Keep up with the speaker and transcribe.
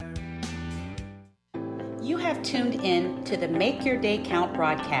You have tuned in to the Make Your Day Count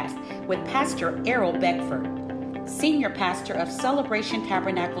broadcast with Pastor Errol Beckford, Senior Pastor of Celebration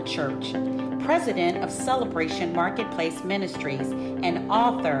Tabernacle Church, President of Celebration Marketplace Ministries, and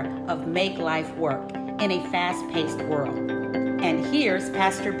author of Make Life Work in a Fast-Paced World. And here's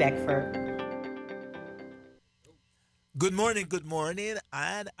Pastor Beckford. Good morning,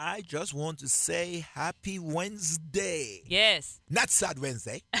 and I just want to say happy Wednesday. Yes. Not sad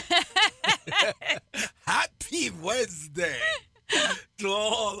Wednesday. Happy Wednesday to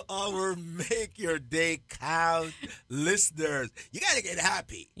all our Make Your Day Count listeners. You got to get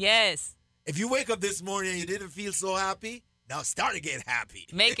happy. Yes. If you wake up this morning and you didn't feel so happy, now start to get happy.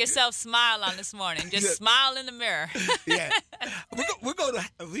 Make yourself smile on this morning. Just smile in the mirror. Yeah. We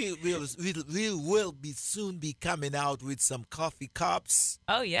will be soon be coming out with some coffee cups.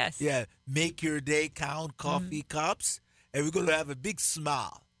 Oh, yes. Yeah. Make Your Day Count coffee cups. And we're going to have a big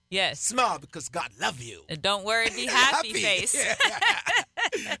smile. Yes. Smile because God love you. And don't worry, be happy face.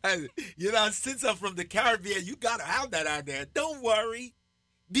 Yeah. And, since I'm from the Caribbean, you got to have that out there. Don't worry.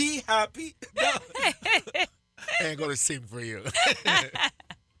 Be happy. No. I ain't going to sing for you.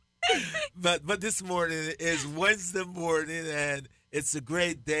 But this morning is Wednesday morning, and it's a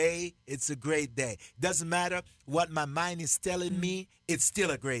great day. It's a great day. Doesn't matter what my mind is telling me, it's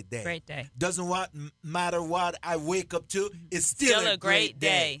still a great day. Great day. Doesn't matter what I wake up to, it's still a great day.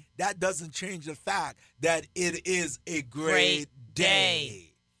 day. That doesn't change the fact that it is a great day.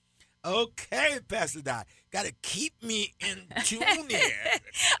 Okay, Pastor Di, got to keep me in tune here.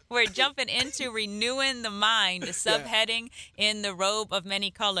 We're jumping into renewing the mind, the subheading in the robe of many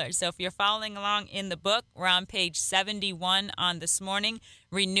colors. So if you're following along in the book, we're on page 71 on this morning.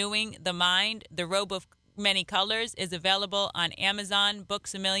 Renewing the mind, the robe of many colors is available on Amazon,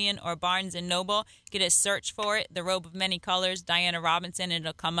 Books A Million, or Barnes & Noble. Get a search for it, The Robe of Many Colors, Diana Robinson, and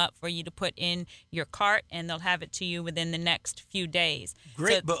it'll come up for you to put in your cart, and they'll have it to you within the next few days.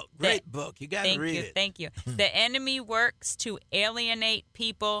 Great book. You got to read it. Thank you. The enemy works to alienate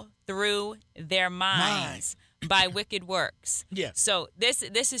people through their minds. By wicked works. Yeah. So this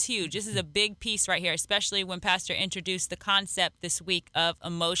is huge. This is a big piece right here, especially when Pastor introduced the concept this week of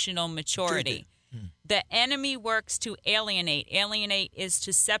emotional maturity. The enemy works to alienate. Alienate is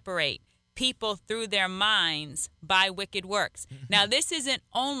to separate people through their minds by wicked works. Now, this isn't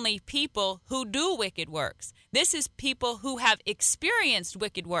only people who do wicked works. This is people who have experienced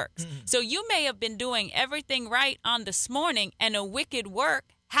wicked works. So you may have been doing everything right on this morning, and a wicked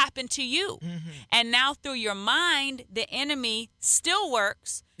work happened to you. And now through your mind, the enemy still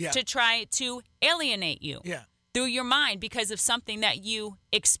works to try to alienate you. Yeah. Through your mind because of something that you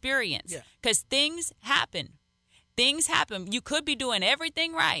experience. Because things happen. Things happen. You could be doing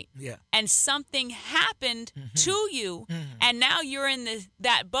everything right. Yeah. And something happened to you. And now you're in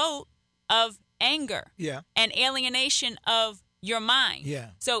that boat of anger. Yeah. And alienation of your mind. Yeah.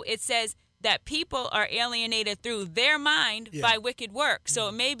 So it says that people are alienated through their mind by wicked work. So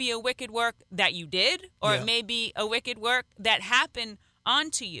it may be a wicked work that you did, or it may be a wicked work that happened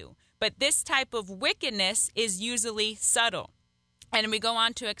onto you. But this type of wickedness is usually subtle. And we go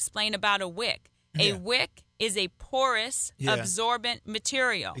on to explain about a wick. A wick is a porous, absorbent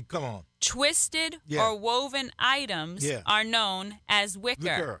material. Come on. Twisted or woven items are known as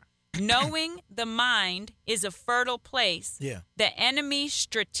wicker. Knowing the mind is a fertile place, the enemy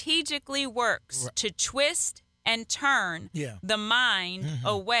strategically works to twist and turn the mind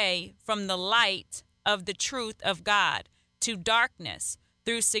away from the light of the truth of God to darkness.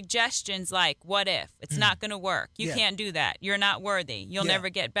 Through suggestions like, what if? It's not going to work. You can't do that. You're not worthy. You'll never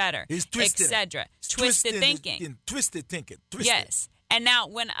get better, etc. Twisted thinking. Twisted thinking. Yes. And now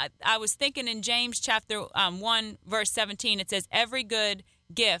when I was thinking in James chapter 1, verse 17, it says, every good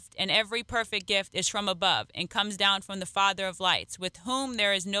gift and every perfect gift is from above and comes down from the Father of lights, with whom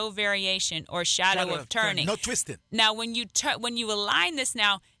there is no variation or shadow of turning. No twisting. Now, when you align this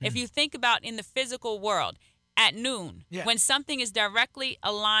now, if you think about in the physical world, at noon, when something is directly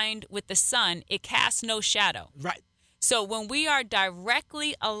aligned with the sun, it casts no shadow. Right. So when we are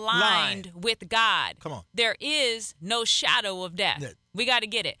directly aligned with God, there is no shadow of death. Yeah. We got to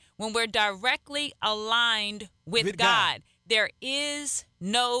get it. When we're directly aligned with God, there is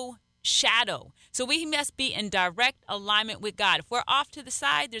no shadow. So we must be in direct alignment with God. If we're off to the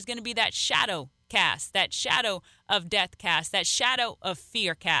side, there's going to be that shadow cast, that shadow of death cast, that shadow of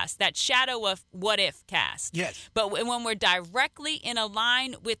fear cast, that shadow of what if cast. Yes. But when we're directly in a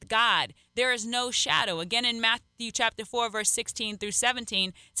line with God, there is no shadow. Again, in Matthew chapter 4, verse 16 through 17,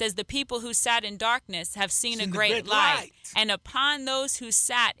 it says, the people who sat in darkness have seen a great light. And upon those who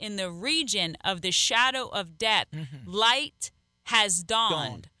sat in the region of the shadow of death, light has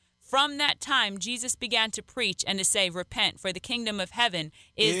dawned. From that time, Jesus began to preach and to say, repent, for the kingdom of heaven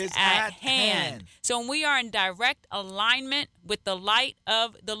is at hand. So when we are in direct alignment with the light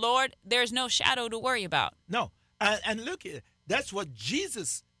of the Lord, there's no shadow to worry about. No. And look, that's what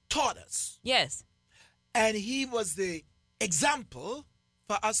Jesus taught us. Yes. And he was the example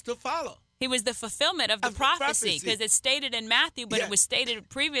for us to follow. He was the fulfillment of the prophecy, because it's stated in Matthew, but it was stated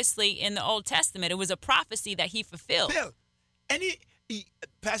previously in the Old Testament. It was a prophecy that he fulfilled. And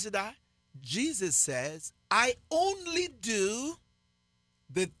Pastor Di, Jesus says, I only do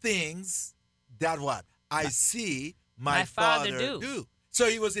the things that what? I see my Father do. So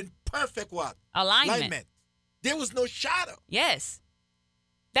he was in perfect what? Alignment. There was no shadow. Yes.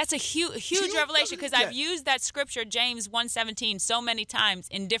 That's a huge revelation, because I've used that scripture, James 1:17, so many times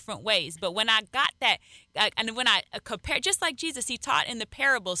in different ways. But when I got that, and when I compared, just like Jesus, he taught in the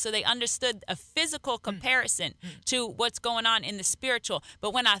parables, so they understood a physical comparison to what's going on in the spiritual.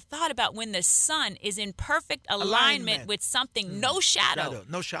 But when I thought about when the sun is in perfect alignment with something, no shadow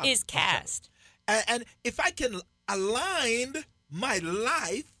is cast. And if I can align my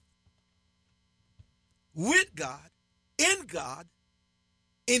life with God, in God,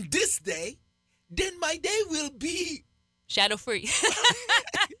 in this day, then my day will be shadow-free.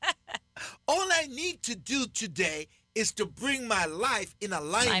 All I need to do today is to bring my life in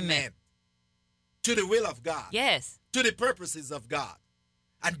alignment to the will of God. Yes. To the purposes of God.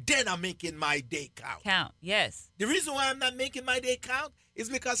 And then I'm making my day count. Yes. The reason why I'm not making my day count is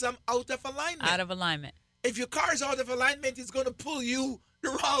because I'm out of alignment. Out of alignment. If your car is out of alignment, it's going to pull you the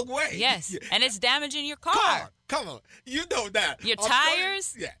wrong way. Yes, and it's damaging your car. Come on. You know that. Your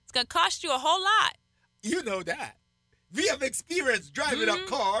tires, it's going to cost you a whole lot. You know that. We have experienced driving a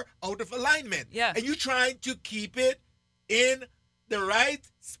car out of alignment. Yeah. And you're trying to keep it in the right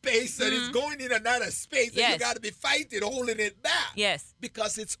space, and it's going in another space, and you got to be fighting, holding it back. Yes.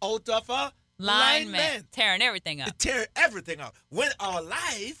 Because it's out of alignment. Tearing everything up. Tear everything up. When our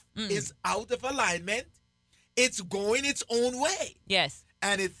life is out of alignment, it's going its own way. Yes.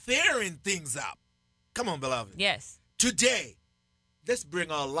 And it's tearing things up. Come on, beloved. Yes. Today, let's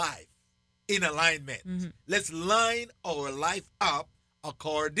bring our life in alignment. Let's line our life up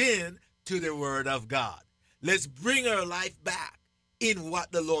according to the word of God. Let's bring our life back in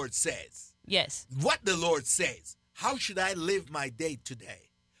what the Lord says. Yes. What the Lord says. How should I live my day today?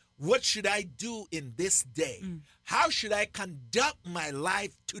 What should I do in this day? How should I conduct my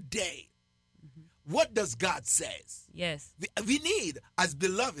life today? What does God says? Yes. We need, as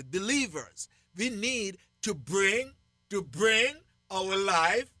beloved believers, we need to bring our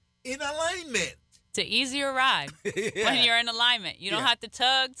life in alignment. It's an easier ride when you're in alignment. You don't have to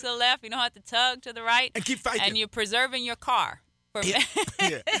tug to the left. You don't have to tug to the right. And keep fighting. And you're preserving your car. You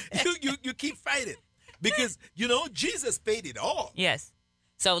keep fighting. Because, Jesus paid it all. Yes.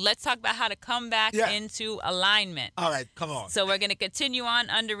 So let's talk about how to come back into alignment. All right, come on. So we're going to continue on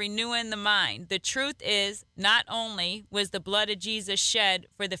under renewing the mind. The truth is, not only was the blood of Jesus shed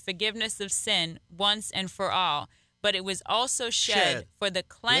for the forgiveness of sin once and for all, but it was also shed for the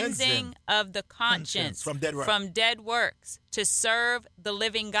cleansing of the conscience from dead works to serve the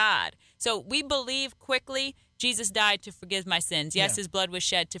living God. So we believe quickly Jesus died to forgive my sins. Yes, his blood was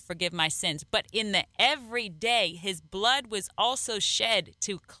shed to forgive my sins. But in the everyday, his blood was also shed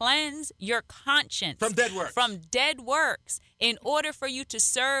to cleanse your conscience. From dead works. From dead works, in order for you to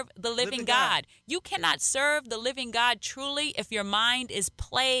serve the living God. You cannot serve the living God truly if your mind is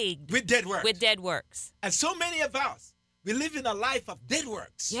plagued with dead works. With dead works. And so many of us, we live in a life of dead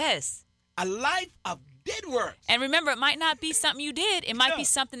works. Yes. A life of dead works. And remember, it might not be something you did. It might be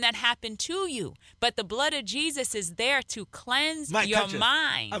something that happened to you. But the blood of Jesus is there to cleanse your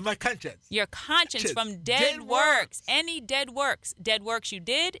mind. My conscience. Your conscience from dead works. Any dead works. Dead works you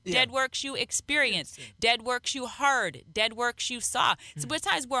did. Dead works you experienced. Dead works you heard. Dead works you saw. So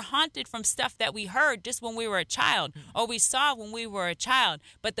sometimes we're haunted from stuff that we heard just when we were a child or we saw when we were a child.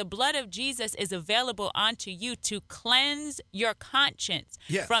 But the blood of Jesus is available unto you to cleanse your conscience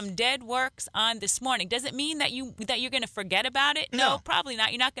from dead works on this morning. Does it mean that you're going to forget about it? No, probably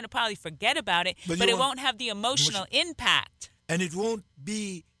not. You're not going to probably forget about it, but it won't have the emotional impact. And it won't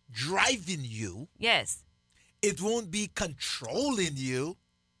be driving you. Yes. It won't be controlling you.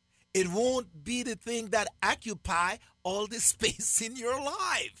 It won't be the thing that occupy all the space in your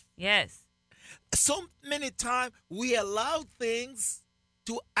life. Yes. So many times we allow things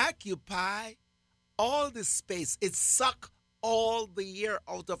to occupy all the space. It sucks all the air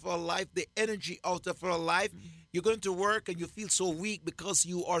out of our life, the energy out of our life. You're going to work and you feel so weak because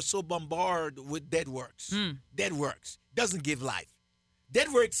you are so bombarded with dead works. Dead works doesn't give life.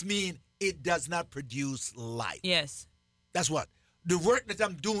 Dead works mean it does not produce life. Yes. That's what. The work that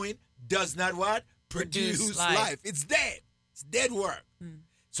I'm doing does not what? Produce life. It's dead. It's dead work.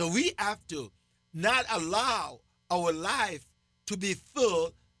 So we have to not allow our life to be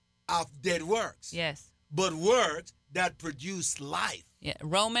full of dead works. Yes. But works that produce life. Yeah.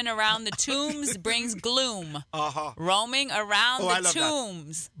 Roaming around the tombs brings gloom. Uh-huh. Roaming around the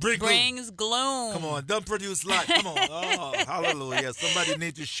tombs brings gloom. Come on, don't produce life. Come on. Oh, hallelujah. Somebody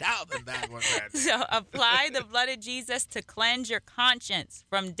needs to shout in that one. So apply the blood of Jesus to cleanse your conscience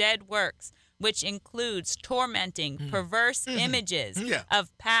from dead works, which includes tormenting, perverse images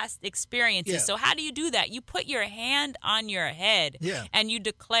of past experiences. Yeah. So how do you do that? You put your hand on your head and you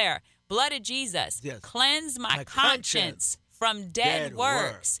declare, blood of Jesus, cleanse my conscience from dead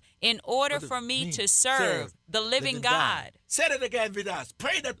works in order for me to serve the living God. Say it again with us.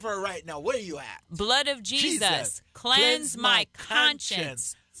 Pray that prayer right now. Where you at? Blood of Jesus, cleanse my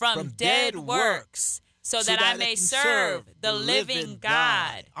conscience from dead works, so that I may serve the living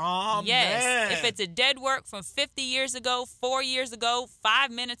God. Amen. Yes. If it's a dead work from 50 years ago, 4 years ago,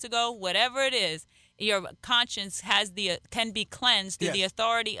 5 minutes ago, whatever it is, your conscience can be cleansed through the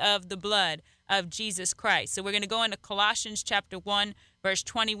authority of the blood of Jesus Christ. So we're going to go into Colossians chapter 1, verse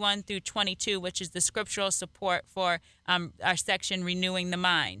 21 through 22, which is the scriptural support for our section, Renewing the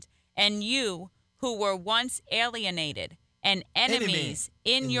Mind. And you who were once alienated and enemies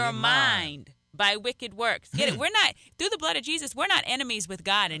in your mind by wicked works. Get it? We're not, through the blood of Jesus, we're not enemies with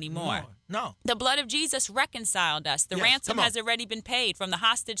God anymore. No. The blood of Jesus reconciled us. The ransom has already been paid from the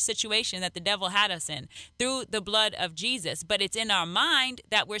hostage situation that the devil had us in through the blood of Jesus. But it's in our mind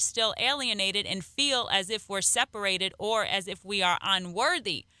that we're still alienated and feel as if we're separated or as if we are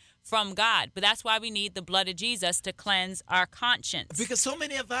unworthy from God. But that's why we need the blood of Jesus to cleanse our conscience. Because so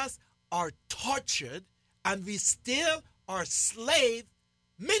many of us are tortured and we still are slaves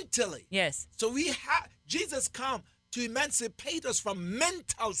mentally. Yes. So Jesus come to emancipate us from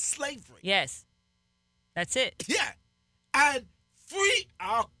mental slavery. Yes. That's it. Yeah. And free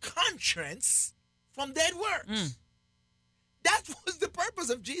our conscience from dead works. That was the purpose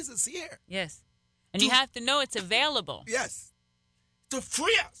of Jesus here. Yes. And you have to know it's available. Yes. To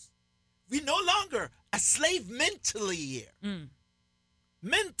free us. We're no longer a slave mentally here.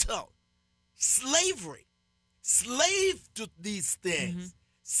 Mental slavery. Slave to these things.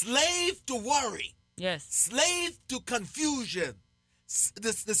 Slave to worry. Yes. Slave to confusion.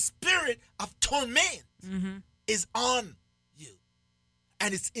 The spirit of torment is on you.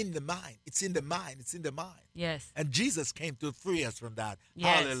 And it's in the mind. It's in the mind. It's in the mind. Yes. And Jesus came to free us from that.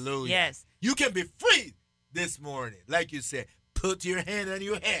 Yes. Hallelujah. Yes. You can be free this morning. Like you said, put your hand on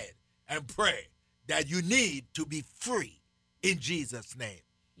your head and pray that you need to be free in Jesus' name.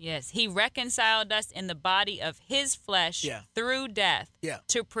 Yes, he reconciled us in the body of his flesh through death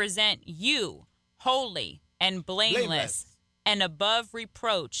to present you holy and blameless and above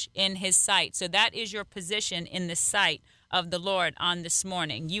reproach in his sight. So that is your position in the sight of the Lord on this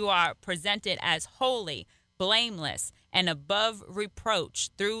morning. You are presented as holy, blameless, and above reproach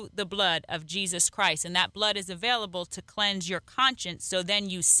through the blood of Jesus Christ. And that blood is available to cleanse your conscience. So then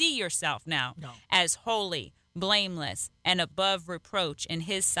you see yourself now as holy, blameless, and above reproach in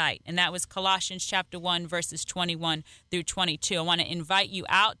his sight. And that was Colossians chapter 1, verses 21 through 22. I want to invite you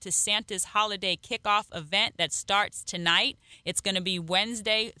out to Santa's holiday kickoff event that starts tonight. It's going to be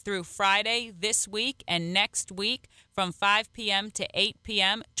Wednesday through Friday this week and next week from 5 p.m. to 8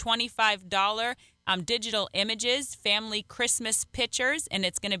 p.m. $25 digital images, family Christmas pictures, and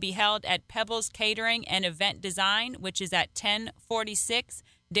it's going to be held at Pebbles Catering and Event Design, which is at 1046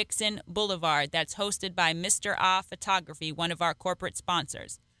 Dixon Boulevard. That's hosted by Mr. Ah Photography, one of our corporate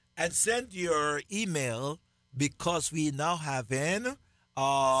sponsors. And send your email because we now have an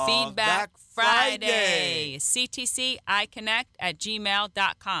Feedback Friday.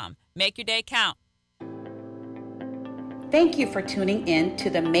 ctciconnect@gmail.com. Make your day count. Thank you for tuning in to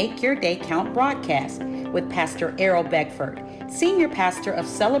the Make Your Day Count broadcast with Pastor Errol Beckford, Senior Pastor of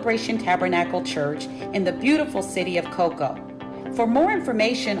Celebration Tabernacle Church in the beautiful city of Cocoa. For more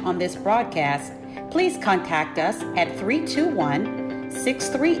information on this broadcast, please contact us at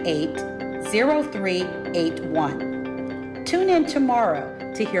 321-638-0381. Tune in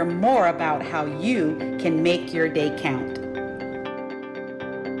tomorrow to hear more about how you can make your day count.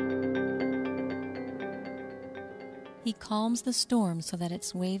 He calms the storm so that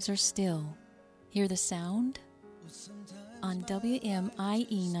its waves are still. Hear the sound? On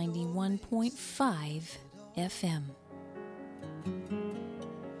WMIE 91.5 FM.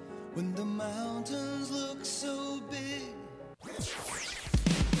 When the mountains look so big.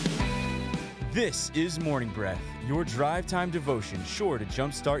 This is Morning Breath, your drive time devotion sure to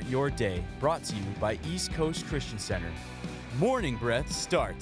jumpstart your day, brought to you by East Coast Christian Center. Morning Breath starts